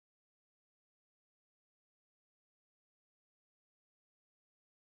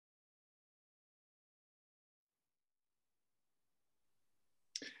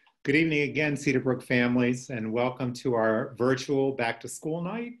Good evening again, Cedarbrook families, and welcome to our virtual back to school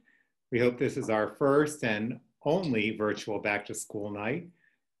night. We hope this is our first and only virtual back to school night.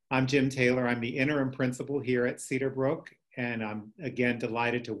 I'm Jim Taylor. I'm the interim principal here at Cedarbrook, and I'm again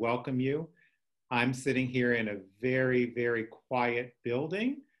delighted to welcome you. I'm sitting here in a very, very quiet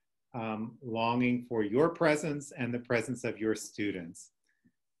building, longing for your presence and the presence of your students.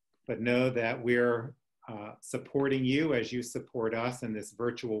 But know that we're supporting you as you support us in this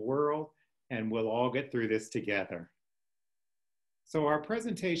virtual world, and we'll all get through this together. So our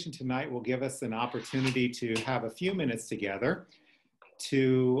presentation tonight will give us an opportunity to have a few minutes together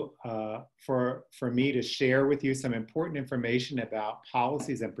for me to share with you some important information about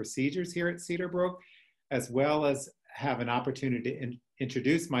policies and procedures here at Cedarbrook, as well as have an opportunity to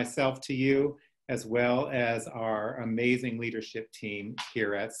introduce myself to you, as well as our amazing leadership team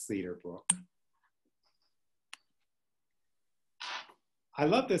here at Cedarbrook. I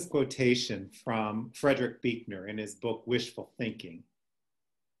love this quotation from Frederick Buechner in his book, Wishful Thinking.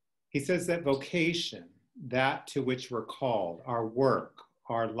 He says that vocation, that to which we're called, our work,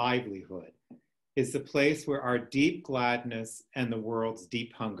 our livelihood, is the place where our deep gladness and the world's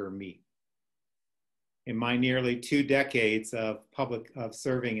deep hunger meet. In my nearly 2 decades of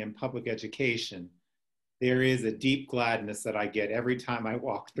serving in public education, there is a deep gladness that I get every time I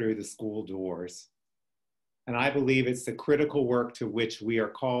walk through the school doors. And I believe it's the critical work to which we are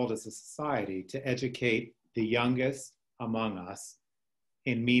called as a society to educate the youngest among us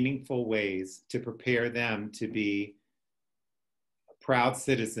in meaningful ways to prepare them to be proud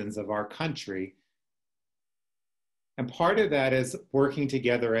citizens of our country. And part of that is working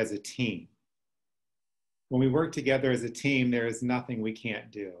together as a team. When we work together as a team, there is nothing we can't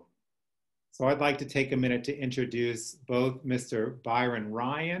do. So I'd like to take a minute to introduce both Mr. Byron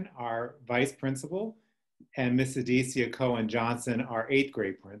Ryan, our vice principal, and Ms. Adicia Cohen-Johnson, our 8th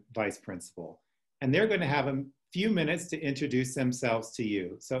grade vice principal. And they're going to have a few minutes to introduce themselves to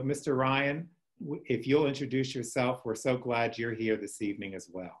you. So Mr. Ryan, if you'll introduce yourself, we're so glad you're here this evening as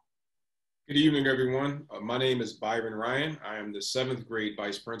well. Good evening, everyone. My name is Byron Ryan. I am the 7th grade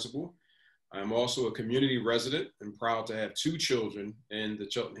vice principal. I'm also a community resident and proud to have 2 children in the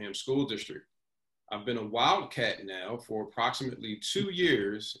Cheltenham School District. I've been a Wildcat now for approximately 2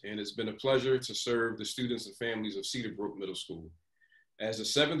 years, and it's been a pleasure to serve the students and families of Cedarbrook Middle School. As a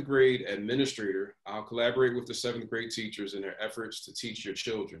 7th grade administrator, I'll collaborate with the 7th grade teachers in their efforts to teach your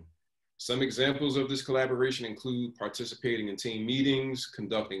children. Some examples of this collaboration include participating in team meetings,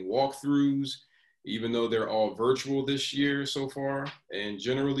 conducting walkthroughs, even though they're all virtual this year so far, and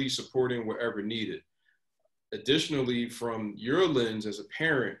generally supporting wherever needed. Additionally, from your lens as a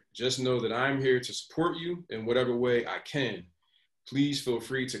parent, just know that I'm here to support you in whatever way I can. Please feel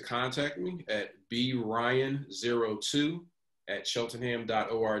free to contact me at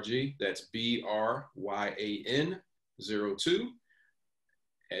bryan02@cheltenham.org. That's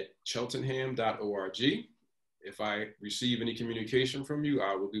bryan02@cheltenham.org. If I receive any communication from you,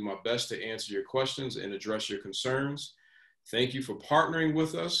 I will do my best to answer your questions and address your concerns. Thank you for partnering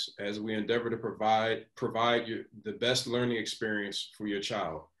with us as we endeavor to provide you the best learning experience for your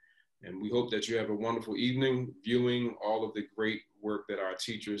child. And we hope that you have a wonderful evening viewing all of the great work that our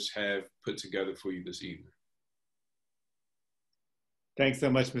teachers have put together for you this evening. Thanks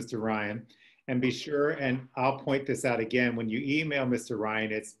so much, Mr. Ryan. And be sure, and I'll point this out again, when you email Mr.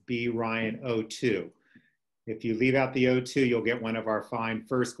 Ryan, it's bryan02. If you leave out the 02, you'll get one of our fine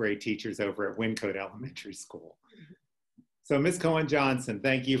 1st grade teachers over at Wyncote Elementary School. So Ms. Cohen-Johnson,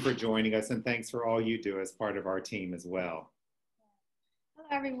 thank you for joining us, and thanks for all you do as part of our team as well. Hello,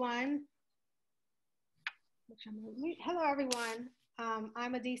 everyone. Hello, everyone. I'm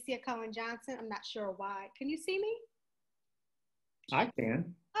Adicia Cohen-Johnson. I'm not sure why. Can you see me? I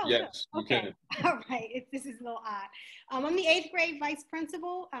can. Oh, yes, good. Okay. You can. All right. This is a little odd. I'm the 8th grade vice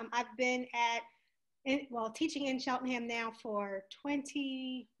principal. I've been teaching in Cheltenham now for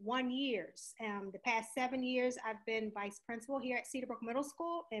 21 years. The past 7 years, I've been vice principal here at Cedarbrook Middle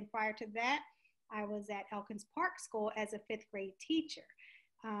School. And prior to that, I was at Elkins Park School as a 5th grade teacher.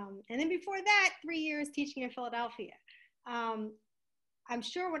 And then before that, 3 years teaching in Philadelphia. I'm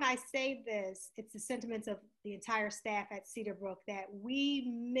sure when I say this, it's the sentiments of the entire staff at Cedarbrook that we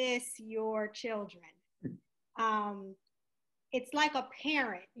miss your children. It's like a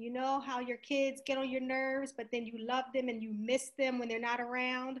parent, you know how your kids get on your nerves, but then you love them and you miss them when they're not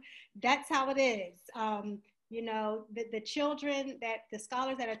around. That's how it is. You know, the children, the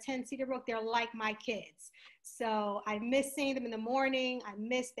scholars that attend Cedarbrook, they're like my kids. So I miss seeing them in the morning. I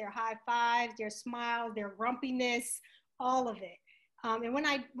miss their high fives, their smiles, their grumpiness, all of it. And when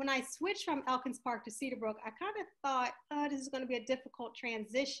I switched from Elkins Park to Cedarbrook, I kind of thought, oh, this is going to be a difficult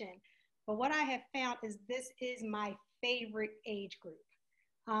transition. But what I have found is this is my favorite age group.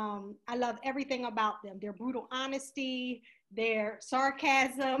 I love everything about them, their brutal honesty, their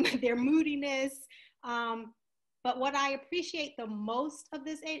sarcasm, their moodiness. But what I appreciate the most of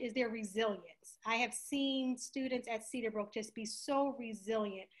this age is their resilience. I have seen students at Cedarbrook just be so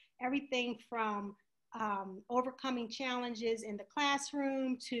resilient. Everything from overcoming challenges in the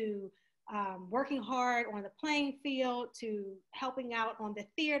classroom to working hard on the playing field to helping out on the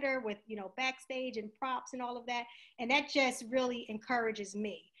theater with, backstage and props and all of that. And that just really encourages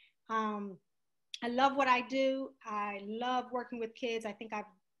me. I love what I do. I love working with kids. I think I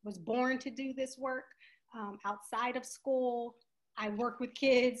was born to do this work outside of school. I work with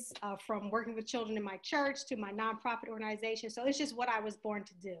kids from working with children in my church to my nonprofit organization. So it's just what I was born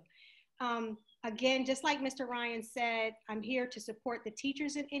to do. Again, just like Mr. Ryan said, I'm here to support the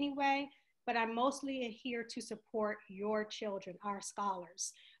teachers in any way, but I'm mostly here to support your children, our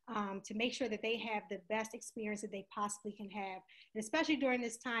scholars, to make sure that they have the best experience that they possibly can have. And especially during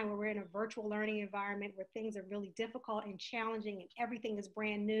this time where we're in a virtual learning environment where things are really difficult and challenging and everything is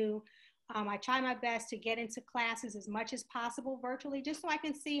brand new. I try my best to get into classes as much as possible virtually, just so I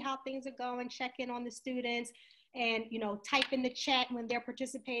can see how things are going, check in on the students, and type in the chat when they're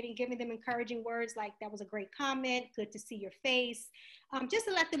participating, giving them encouraging words like, that was a great comment, good to see your face, just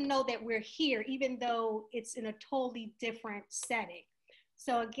to let them know that we're here, even though it's in a totally different setting.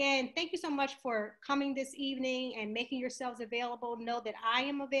 So again, thank you so much for coming this evening and making yourselves available. Know that I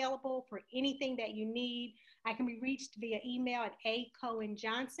am available for anything that you need. I can be reached via email at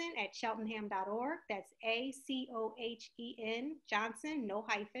acohenjohnson@cheltenham.org. That's ACOHEN Johnson, no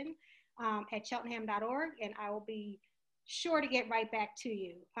hyphen, at cheltenham.org, and I will be sure to get right back to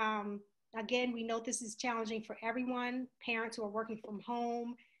you. Again, we know this is challenging for everyone, parents who are working from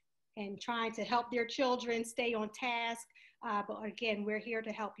home and trying to help their children stay on task. But again, we're here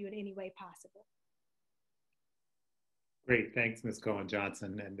to help you in any way possible. Great, thanks, Ms.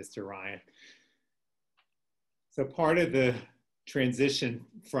 Cohen-Johnson and Mr. Ryan. So part of the transition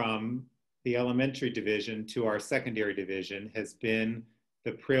from the elementary division to our secondary division has been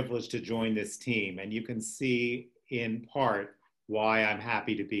the privilege to join this team. And you can see in part why I'm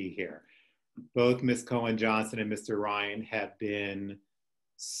happy to be here. Both Ms. Cohen-Johnson and Mr. Ryan have been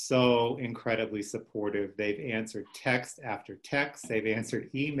so incredibly supportive. They've answered text after text. They've answered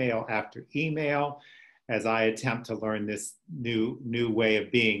email after email as I attempt to learn this new way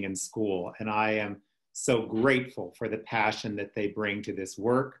of being in school. And I am so grateful for the passion that they bring to this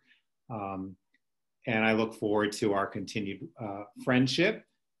work. And I look forward to our continued friendship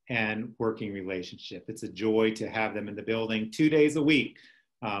and working relationship. It's a joy to have them in the building 2 days a week.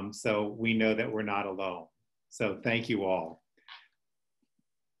 So we know that we're not alone. So thank you all.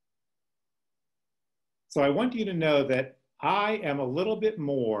 So I want you to know that I am a little bit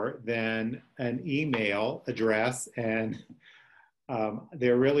more than an email address, and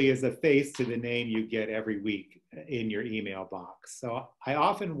there really is a face to the name you get every week in your email box. So I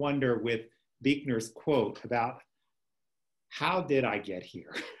often wonder with Buechner's quote about how did I get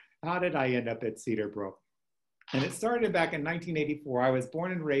here? How did I end up at Cedarbrook? And it started back in 1984. I was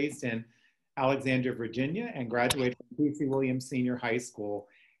born and raised in Alexandria, Virginia, and graduated from T.C. Williams Senior High School.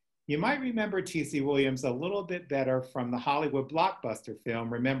 You might remember T.C. Williams a little bit better from the Hollywood blockbuster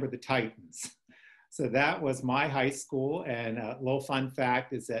film, Remember the Titans. So that was my high school, and a little fun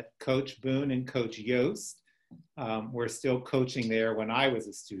fact is that Coach Boone and Coach Yost were still coaching there when I was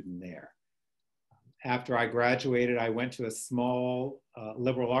a student there. After I graduated, I went to a small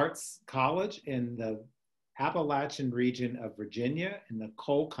liberal arts college in the Appalachian region of Virginia, in the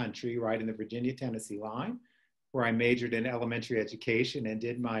coal country, right in the Virginia-Tennessee line, where I majored in elementary education and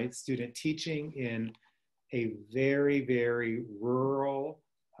did my student teaching in a very, very rural,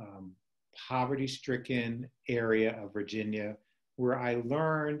 poverty-stricken area of Virginia, where I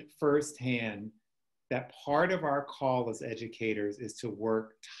learned firsthand that part of our call as educators is to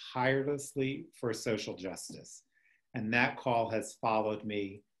work tirelessly for social justice. And that call has followed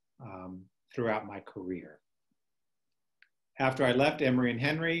me throughout my career. After I left Emory and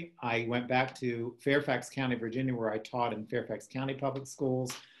Henry, I went back to Fairfax County, Virginia, where I taught in Fairfax County Public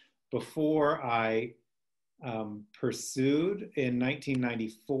Schools before I pursued in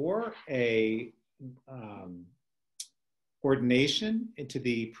 1994 a ordination into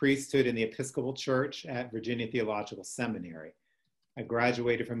the priesthood in the Episcopal Church at Virginia Theological Seminary. I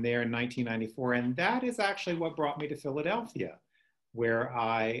graduated from there in 1994, and that is actually what brought me to Philadelphia, where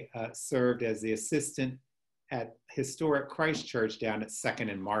I served as the assistant at historic Christ Church down at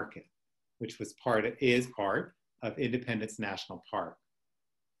 2nd and Market, which is part of Independence National Park.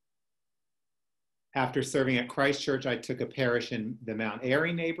 After serving at Christ Church, I took a parish in the Mount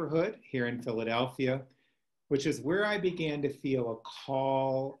Airy neighborhood here in Philadelphia, which is where I began to feel a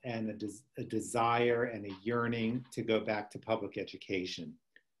call and a desire and a yearning to go back to public education.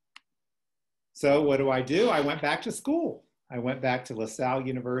 So what do? I went back to school. I went back to LaSalle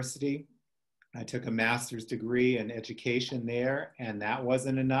University. I took a master's degree in education there, and that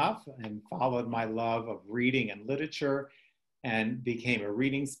wasn't enough, and followed my love of reading and literature and became a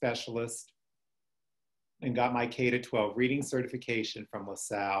reading specialist and got my K-12 reading certification from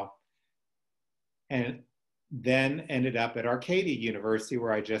LaSalle, and then ended up at Arcadia University,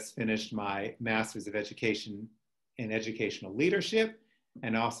 where I just finished my Master's of Education in Educational Leadership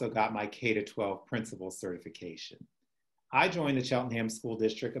and also got my K-12 principal certification. I joined the Cheltenham School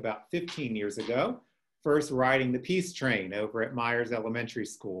District about 15 years ago, first riding the Peace Train over at Myers Elementary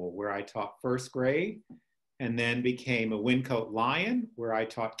School, where I taught first grade, and then became a Wyncote Lion, where I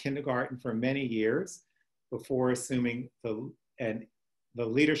taught kindergarten for many years before assuming the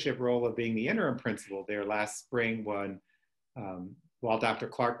leadership role of being the interim principal there last spring while Dr.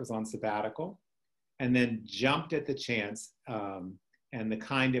 Clark was on sabbatical, and then jumped at the chance and the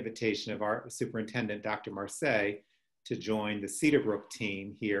kind invitation of our superintendent, Dr. Marseille, to join the Cedarbrook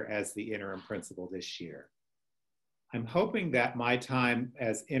team here as the interim principal this year. I'm hoping that my time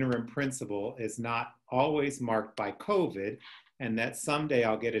as interim principal is not always marked by COVID, and that someday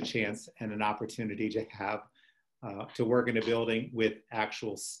I'll get a chance and an opportunity to have to work in a building with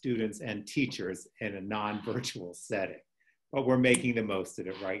actual students and teachers in a non-virtual setting. But we're making the most of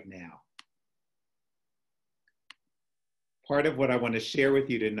it right now. Part of what I want to share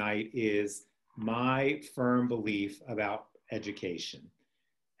with you tonight is my firm belief about education.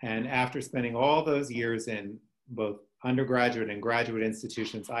 And after spending all those years in both undergraduate and graduate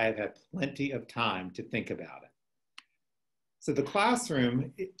institutions, I have had plenty of time to think about it. So the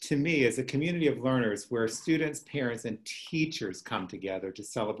classroom, to me, is a community of learners where students, parents, and teachers come together to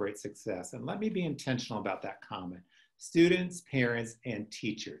celebrate success. And let me be intentional about that comment. Students, parents, and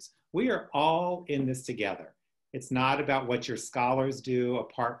teachers. We are all in this together. It's not about what your scholars do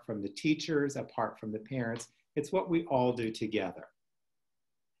apart from the teachers, apart from the parents. It's what we all do together.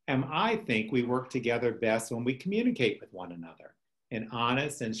 And I think we work together best when we communicate with one another in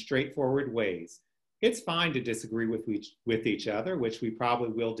honest and straightforward ways. It's fine to disagree with each other, which we probably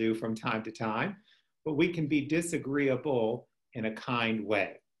will do from time to time, but we can be disagreeable in a kind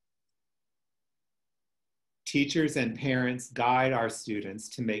way. Teachers and parents guide our students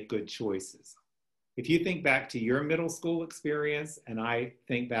to make good choices. If you think back to your middle school experience, and I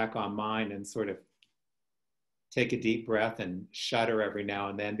think back on mine and sort of take a deep breath and shudder every now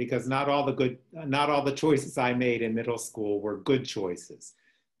and then, because not all the choices I made in middle school were good choices.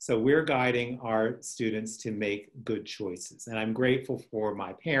 So we're guiding our students to make good choices. And I'm grateful for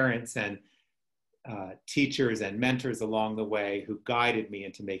my parents and teachers and mentors along the way who guided me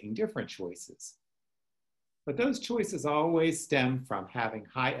into making different choices. But those choices always stem from having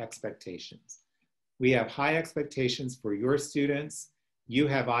high expectations. We have high expectations for your students, you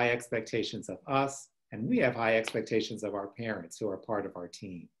have high expectations of us, and we have high expectations of our parents who are part of our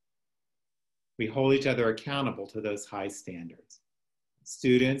team. We hold each other accountable to those high standards.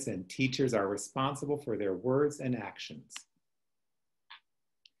 Students and teachers are responsible for their words and actions.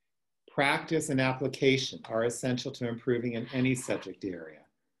 Practice and application are essential to improving in any subject area.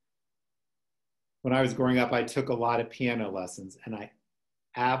 When I was growing up, I took a lot of piano lessons, and I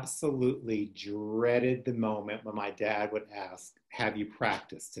absolutely dreaded the moment when my dad would ask, "Have you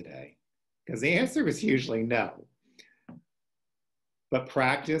practiced today?" Because the answer was usually no. But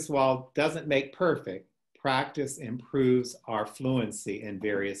practice, while it doesn't make perfect, practice improves our fluency in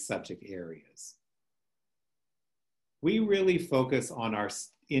various subject areas. We really focus on our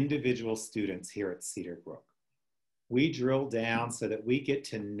individual students here at Cedarbrook. We drill down so that we get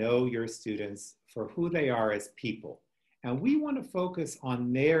to know your students for who they are as people. And we want to focus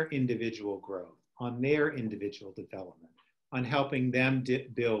on their individual growth, on their individual development, on helping them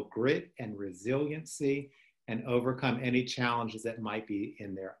build grit and resiliency and overcome any challenges that might be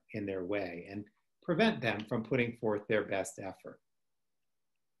in their way and prevent them from putting forth their best effort.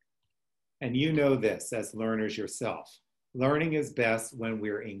 And you know this as learners yourself. Learning is best when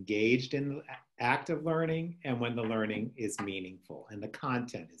we're engaged in the act of learning and when the learning is meaningful and the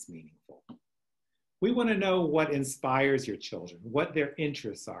content is meaningful. We want to know what inspires your children, what their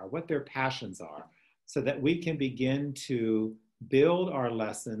interests are, what their passions are, so that we can begin to build our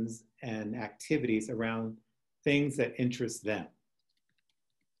lessons and activities around things that interest them.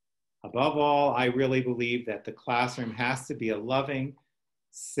 Above all, I really believe that the classroom has to be a loving,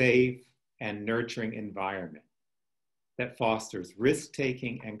 safe, and nurturing environment. that fosters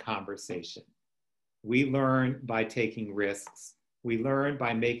risk-taking and conversation. We learn by taking risks. We learn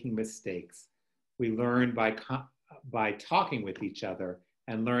by making mistakes. We learn by talking with each other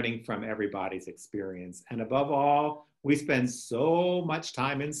and learning from everybody's experience. And above all, we spend so much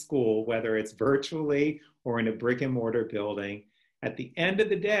time in school, whether it's virtually or in a brick and mortar building. At the end of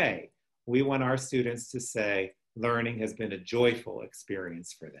the day, we want our students to say learning has been a joyful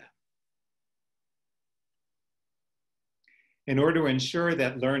experience for them. In order to ensure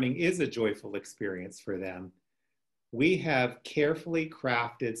that learning is a joyful experience for them, we have carefully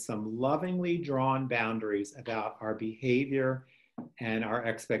crafted some lovingly drawn boundaries about our behavior and our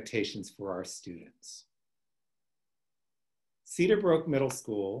expectations for our students. Cedarbrook Middle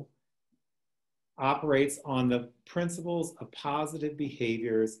School operates on the principles of positive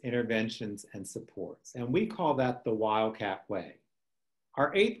behaviors, interventions, and supports, and we call that the Wildcat Way.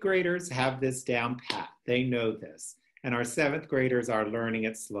 Our 8th graders have this down pat. They know this, and our 7th graders are learning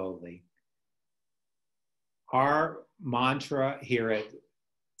it slowly. Our mantra here at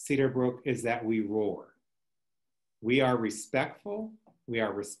Cedarbrook is that we roar. We are respectful, we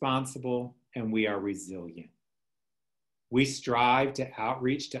are responsible, and we are resilient. We strive to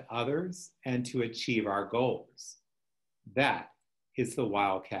outreach to others and to achieve our goals. That is the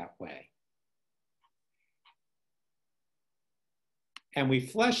Wildcat Way. And we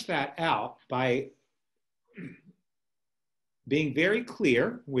flesh that out by being very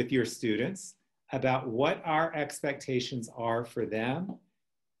clear with your students about what our expectations are for them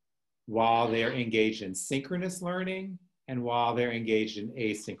while they're engaged in synchronous learning and while they're engaged in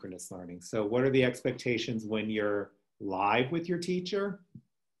asynchronous learning. So what are the expectations when you're live with your teacher?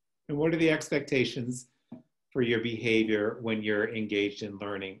 And what are the expectations for your behavior when you're engaged in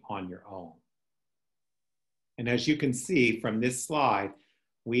learning on your own? And as you can see from this slide,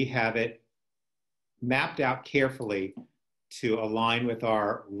 we have it mapped out carefully to align with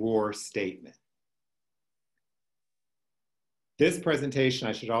our ROAR statement. This presentation,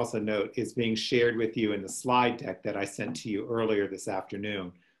 I should also note, is being shared with you in the slide deck that I sent to you earlier this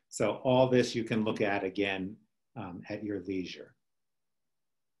afternoon. So all this you can look at again at your leisure.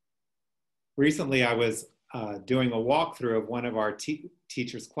 Recently, I was doing a walkthrough of one of our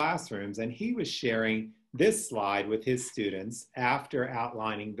teachers' classrooms, and he was sharing this slide with his students after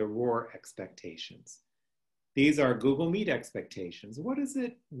outlining the ROAR expectations. These are Google Meet expectations. What is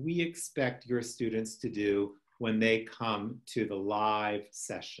it we expect your students to do when they come to the live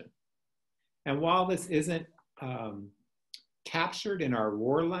session? And while this isn't captured in our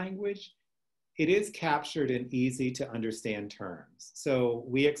ROAR language, it is captured in easy to understand terms. So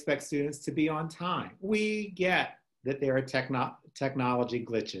we expect students to be on time. We get that there are technology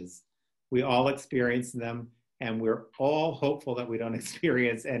glitches. We all experience them, and we're all hopeful that we don't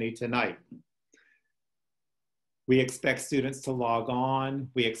experience any tonight. We expect students to log on.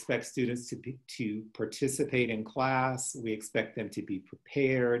 We expect students to participate in class. We expect them to be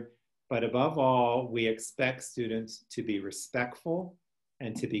prepared. But above all, we expect students to be respectful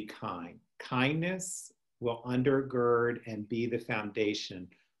and to be kind. Kindness will undergird and be the foundation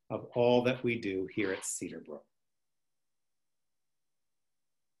of all that we do here at Cedarbrook.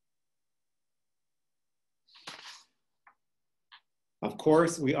 Of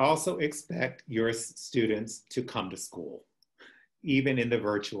course, we also expect your students to come to school, even in the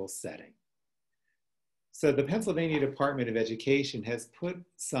virtual setting. So the Pennsylvania Department of Education has put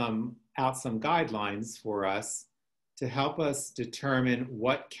out some guidelines for us to help us determine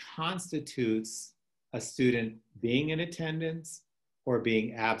what constitutes a student being in attendance or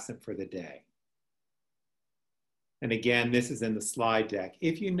being absent for the day. And again, this is in the slide deck.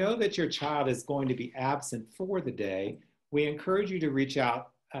 If you know that your child is going to be absent for the day, we encourage you to reach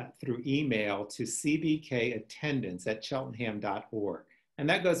out through email to cbkattendance@cheltenham.org. And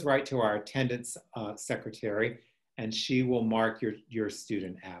that goes right to our attendance secretary, and she will mark your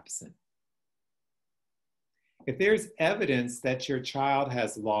student absent. If there's evidence that your child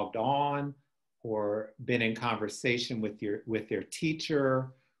has logged on or been in conversation with their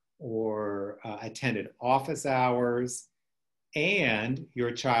teacher or attended office hours, and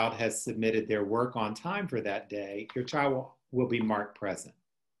your child has submitted their work on time for that day, your child will be marked present.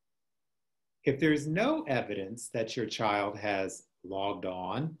 If there's no evidence that your child has logged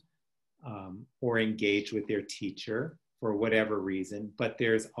on or engaged with their teacher for whatever reason, but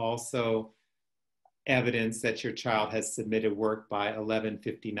there's also evidence that your child has submitted work by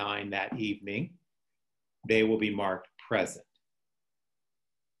 11:59 that evening, they will be marked present.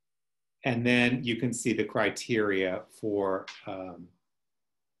 And then you can see the criteria for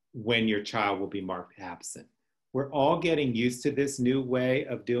when your child will be marked absent. We're all getting used to this new way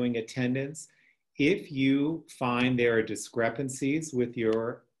of doing attendance. If you find there are discrepancies with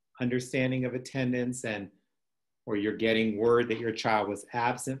your understanding of attendance or you're getting word that your child was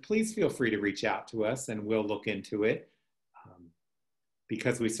absent, please feel free to reach out to us and we'll look into it,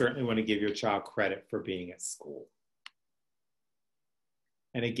 because we certainly want to give your child credit for being at school.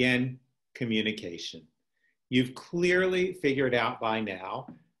 And again, communication. You've clearly figured out by now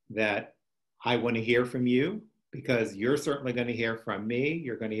that I want to hear from you, because you're certainly going to hear from me.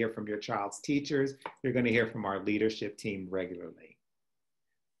 You're going to hear from your child's teachers. You're going to hear from our leadership team regularly.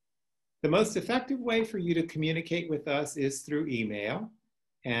 The most effective way for you to communicate with us is through email.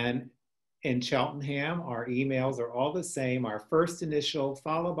 And in Cheltenham, our emails are all the same, our first initial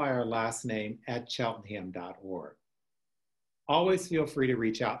followed by our last name @cheltenham.org. Always feel free to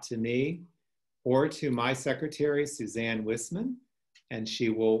reach out to me or to my secretary, Suzanne Wisman, and she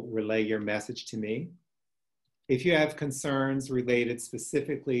will relay your message to me. If you have concerns related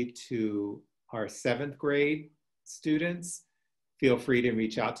specifically to our 7th grade students, feel free to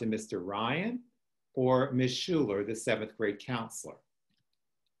reach out to Mr. Ryan or Ms. Schuler, the 7th grade counselor.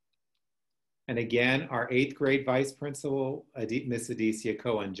 And again, our 8th grade vice principal, Miss Adicia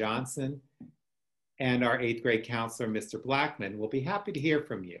Cohen-Johnson, and our 8th grade counselor, Mr. Blackman, will be happy to hear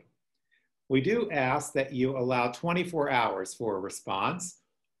from you. We do ask that you allow 24 hours for a response.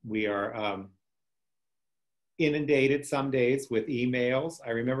 We are inundated some days with emails.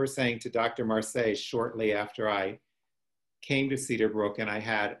 I remember saying to Dr. Marseille shortly after I came to Cedarbrook and I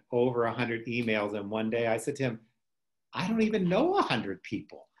had over 100 emails in one day, I said to him, I don't even know 100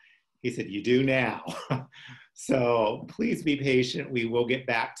 people. He said, you do now. So please be patient. We will get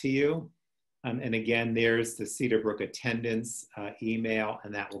back to you. And again, there's the Cedarbrook attendance email,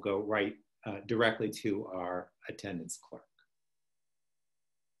 and that will go right directly to our attendance clerk.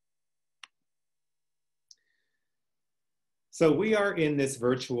 So we are in this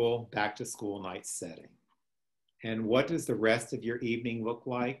virtual back to school night setting. And what does the rest of your evening look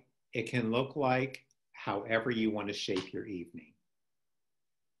like? It can look like however you want to shape your evening.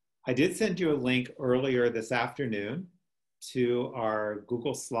 I did send you a link earlier this afternoon to our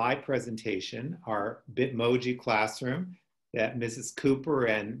Google slide presentation, our Bitmoji classroom that Mrs. Cooper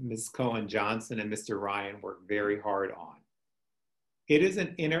and Ms. Cohen-Johnson and Mr. Ryan worked very hard on. It is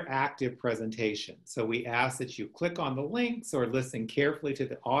an interactive presentation, so we ask that you click on the links or listen carefully to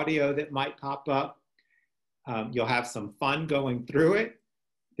the audio that might pop up. You'll have some fun going through it.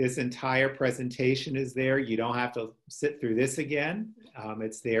 This entire presentation is there. You don't have to sit through this again.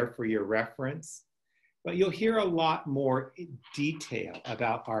 It's there for your reference. But you'll hear a lot more detail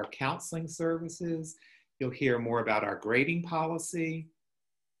about our counseling services. You'll hear more about our grading policy.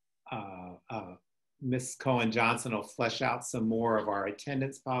 Ms. Cohen-Johnson will flesh out some more of our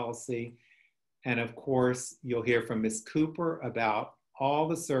attendance policy. And of course, you'll hear from Ms. Cooper about all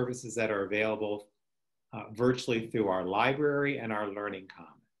the services that are available virtually through our library and our learning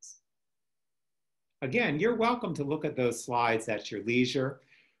commons. Again, you're welcome to look at those slides at your leisure.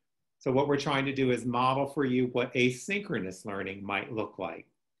 So what we're trying to do is model for you what asynchronous learning might look like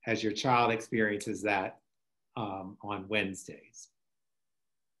as your child experiences that on Wednesdays.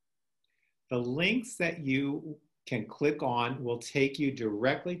 The links that you can click on will take you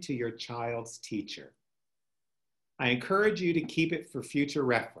directly to your child's teacher. I encourage you to keep it for future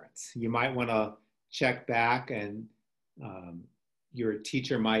reference. You might want to check back and your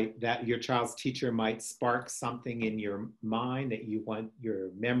child's teacher might spark something in your mind that you want your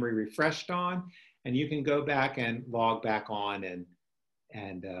memory refreshed on, and you can go back and log back on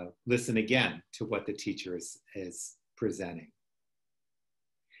and listen again to what the teacher is presenting.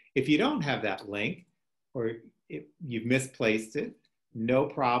 If you don't have that link, or if you've misplaced it, no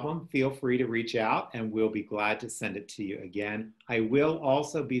problem. Feel free to reach out and we'll be glad to send it to you again. I will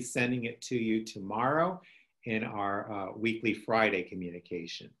also be sending it to you tomorrow in our weekly Friday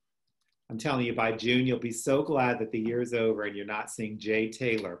communication. I'm telling you, by June, you'll be so glad that the year's over and you're not seeing Jay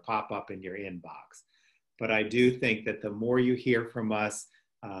Taylor pop up in your inbox. But I do think that the more you hear from us,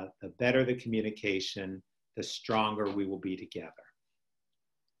 the better the communication, the stronger we will be together.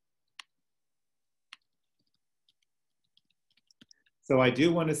 So I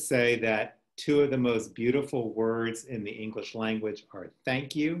do want to say that two of the most beautiful words in the English language are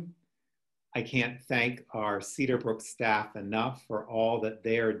thank you. I can't thank our Cedarbrook staff enough for all that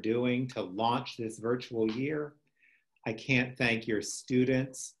they are doing to launch this virtual year. I can't thank your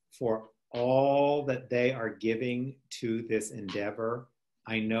students for all that they are giving to this endeavor.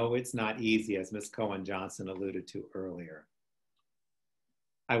 I know it's not easy, as Ms. Cohen-Johnson alluded to earlier.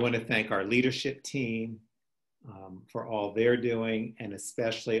 I want to thank our leadership team for all they're doing, and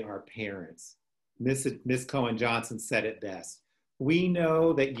especially our parents. Ms. Cohen-Johnson said it best. We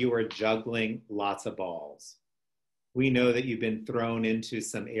know that you are juggling lots of balls. We know that you've been thrown into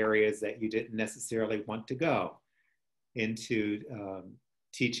some areas that you didn't necessarily want to go, into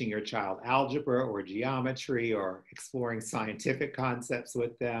teaching your child algebra or geometry or exploring scientific concepts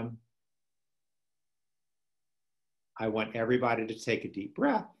with them. I want everybody to take a deep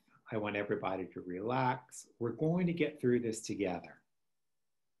breath. I want everybody to relax. We're going to get through this together.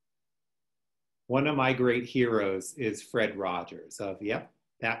 One of my great heroes is Fred Rogers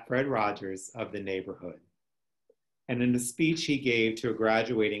that Fred Rogers of the neighborhood. And in a speech he gave to a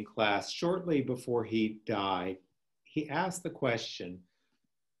graduating class shortly before he died, he asked the question,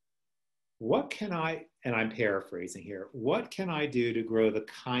 what can I, and I'm paraphrasing here, what can I do to grow the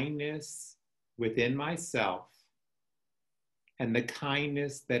kindness within myself and the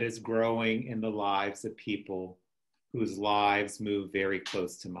kindness that is growing in the lives of people whose lives move very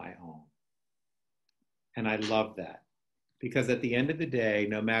close to my own? And I love that, because at the end of the day,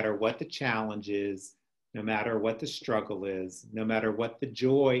 no matter what the challenge is, no matter what the struggle is, no matter what the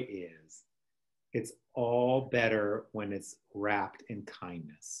joy is, it's all better when it's wrapped in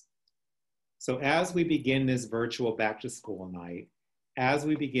kindness. So as we begin this virtual back to school night, as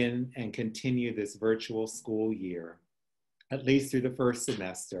we begin and continue this virtual school year, at least through the first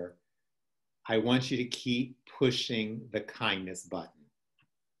semester, I want you to keep pushing the kindness button.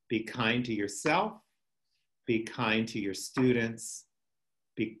 Be kind to yourself, be kind to your students,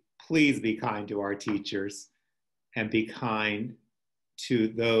 please be kind to our teachers, and be kind to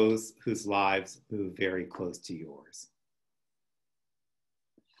those whose lives move very close to yours.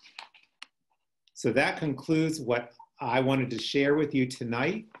 So that concludes what I wanted to share with you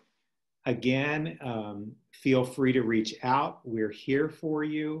tonight. Again, feel free to reach out. We're here for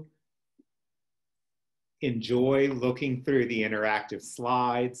you. Enjoy looking through the interactive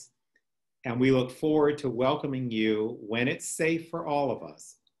slides, and we look forward to welcoming you, when it's safe for all of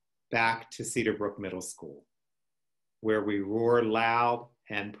us, back to Cedarbrook Middle School, where we roar loud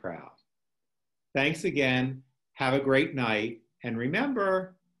and proud. Thanks again. Have a great night. And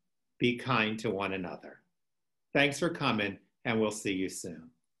remember, be kind to one another. Thanks for coming, and we'll see you soon.